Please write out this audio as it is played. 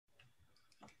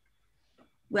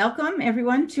Welcome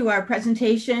everyone to our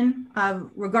presentation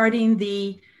regarding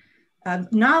the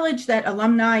knowledge that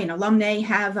alumni and alumnae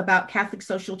have about Catholic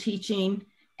social teaching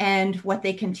and what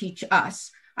they can teach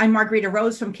us. I'm Margarita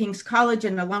Rose from King's College,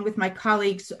 and along with my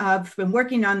colleagues, I've been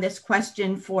working on this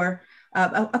question for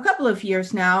a couple of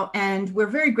years now, and we're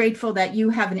very grateful that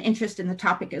you have an interest in the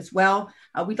topic as well.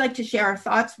 We'd like to share our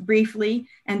thoughts briefly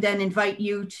and then invite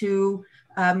you to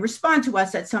respond to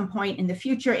us at some point in the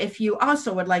future if you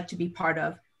also would like to be part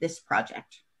of this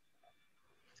project.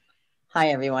 Hi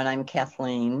everyone, I'm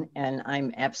Kathleen, and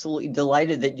I'm absolutely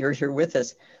delighted that you're here with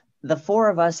us. The four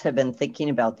of us have been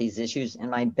thinking about these issues, and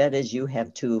my bet is you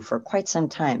have too, for quite some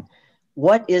time.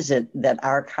 What is it that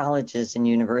our colleges and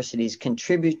universities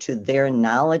contribute to their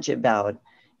knowledge about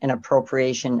and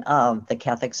appropriation of the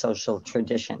Catholic social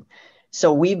tradition?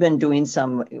 So we've been doing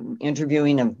some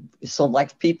interviewing of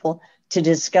select people to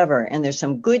discover, and there's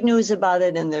some good news about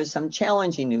it and there's some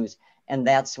challenging news. And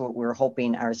that's what we're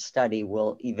hoping our study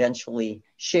will eventually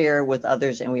share with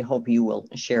others, and we hope you will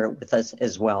share it with us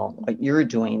as well, what you're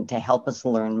doing to help us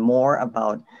learn more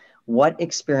about what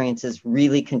experiences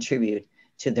really contribute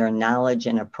to their knowledge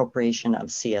and appropriation of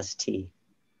CST.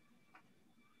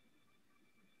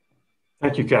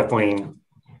 Thank you, Kathleen.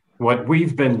 What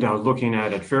we've been looking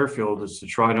at Fairfield is to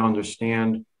try to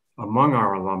understand among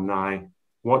our alumni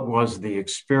what was the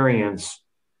experience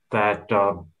that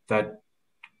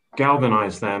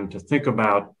galvanized them to think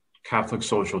about Catholic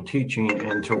social teaching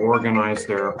and to organize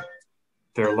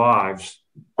their lives.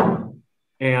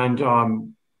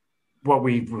 And what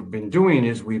we've been doing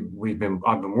is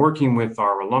I've been working with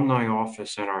our alumni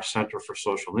office and our Center for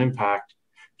Social Impact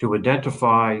to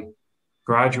identify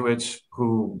graduates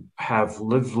who have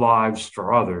lived lives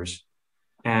for others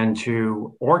and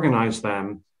to organize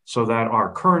them so that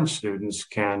our current students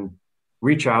can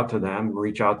reach out to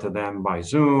them by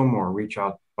Zoom, or reach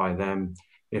out by them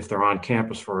if they're on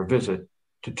campus for a visit,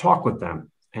 to talk with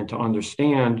them and to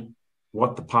understand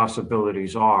what the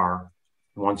possibilities are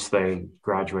once they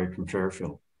graduate from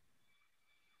Fairfield.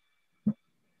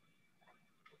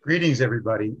 Greetings,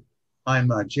 everybody.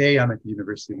 I'm Jay. I'm at the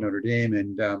University of Notre Dame,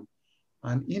 and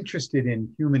I'm interested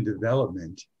in human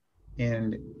development.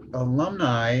 And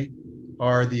alumni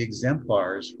are the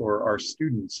exemplars for our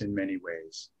students in many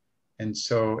ways. And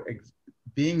so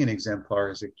being an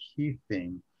exemplar is a key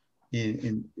thing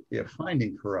in a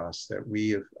finding for us that we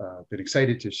have been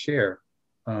excited to share.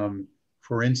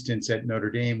 For instance, at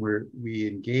Notre Dame, where we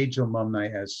engage alumni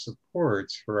as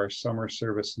supports for our summer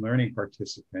service learning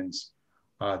participants.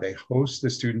 They host the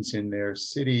students in their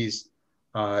cities.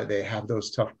 They have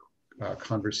those tough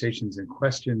conversations and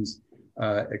questions,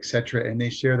 et cetera, and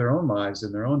they share their own lives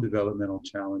and their own developmental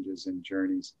challenges and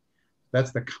journeys.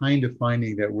 That's the kind of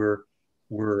finding that we're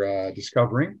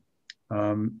discovering.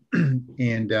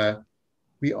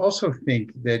 We also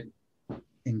think that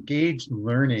engaged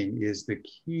learning is the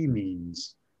key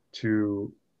means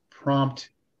to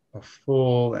prompt a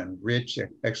full and rich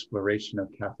exploration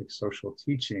of Catholic social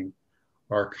teaching.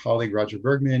 Our colleague Roger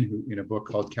Bergman, who in a book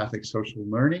called Catholic Social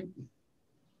Learning,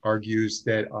 argues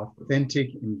that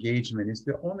authentic engagement is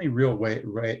the only real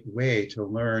way to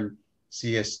learn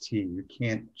CST. You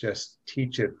can't just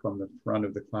teach it from the front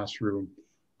of the classroom.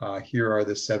 Here are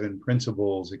the 7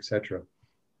 principles, etc.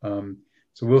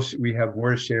 So we have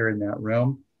more to share in that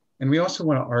realm. And we also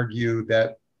want to argue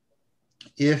that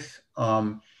if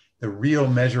the real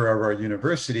measure of our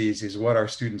universities is what our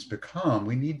students become,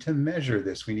 we need to measure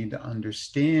this. We need to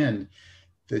understand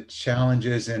the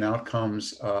challenges and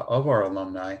outcomes of our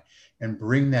alumni and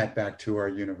bring that back to our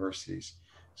universities.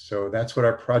 So that's what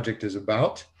our project is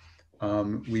about.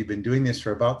 We've been doing this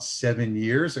for about 7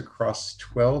 years across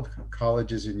 12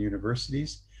 colleges and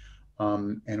universities.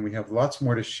 And we have lots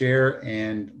more to share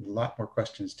and a lot more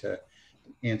questions to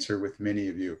answer with many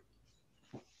of you.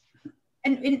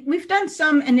 And we've done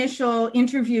some initial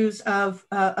interviews of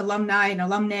alumni and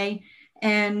alumnae,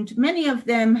 and many of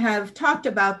them have talked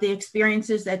about the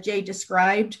experiences that Jay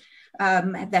described,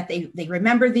 that they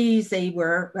remember these, they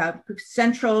were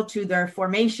central to their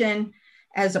formation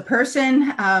as a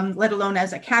person, let alone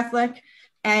as a Catholic.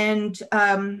 And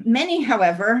many,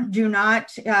 however, do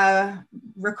not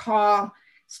recall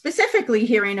specifically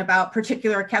hearing about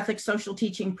particular Catholic social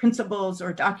teaching principles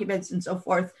or documents and so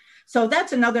forth. So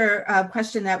that's another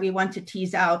question that we want to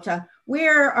tease out.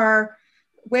 Where are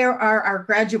our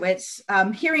graduates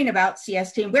hearing about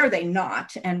CST, and where are they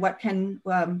not? And what can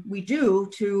we do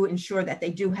to ensure that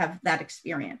they do have that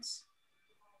experience?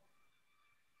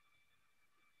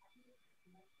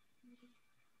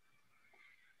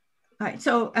 All right,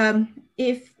 so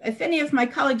if any of my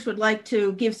colleagues would like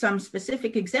to give some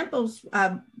specific examples,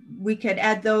 we could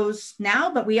add those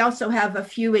now, but we also have a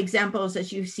few examples,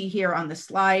 as you see here on the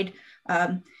slide.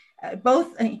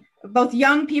 Both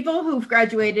young people who've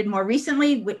graduated more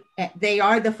recently, they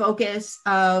are the focus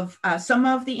of some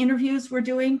of the interviews we're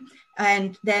doing.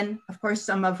 And then, of course,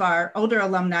 some of our older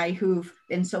alumni who've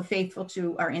been so faithful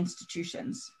to our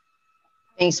institutions.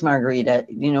 Thanks, Margarita.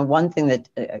 You know, one thing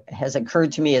that has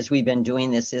occurred to me as we've been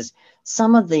doing this is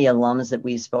some of the alums that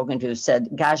we've spoken to said,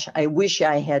 gosh, I wish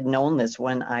I had known this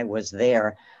when I was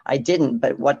there. I didn't,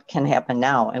 but what can happen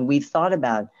now? And we've thought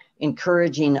about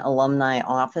encouraging alumni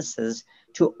offices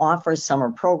to offer summer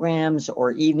programs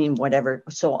or evening, whatever.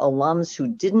 So alums who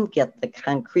didn't get the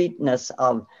concreteness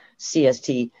of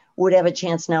CST would have a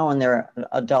chance now in their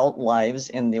adult lives,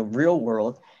 in the real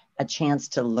world, a chance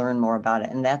to learn more about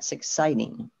it. And that's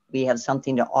exciting. We have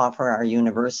something to offer our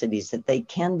universities that they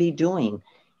can be doing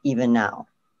even now.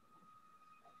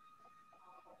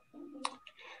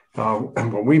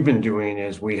 And what we've been doing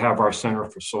is we have our Center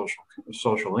for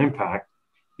Social Impact.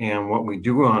 And what we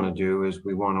do want to do is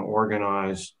we want to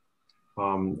organize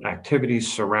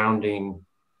activities surrounding,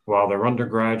 while they're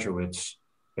undergraduates,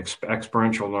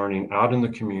 experiential learning out in the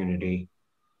community,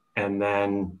 and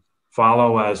then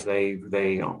follow as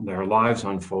their lives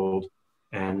unfold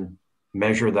and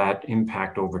measure that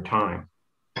impact over time.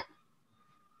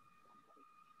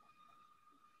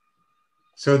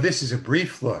 So this is a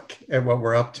brief look at what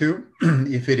we're up to.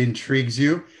 If it intrigues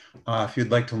you, if you'd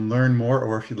like to learn more,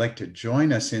 or if you'd like to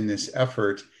join us in this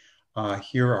effort,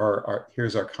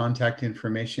 here's our contact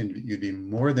information. You'd be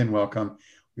more than welcome.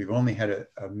 We've only had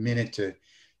a minute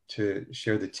to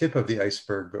share the tip of the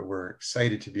iceberg, but we're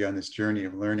excited to be on this journey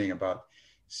of learning about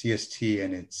CST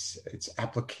and its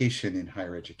application in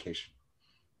higher education.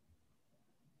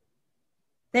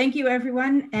 Thank you,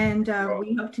 everyone, and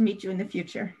we hope to meet you in the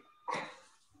future.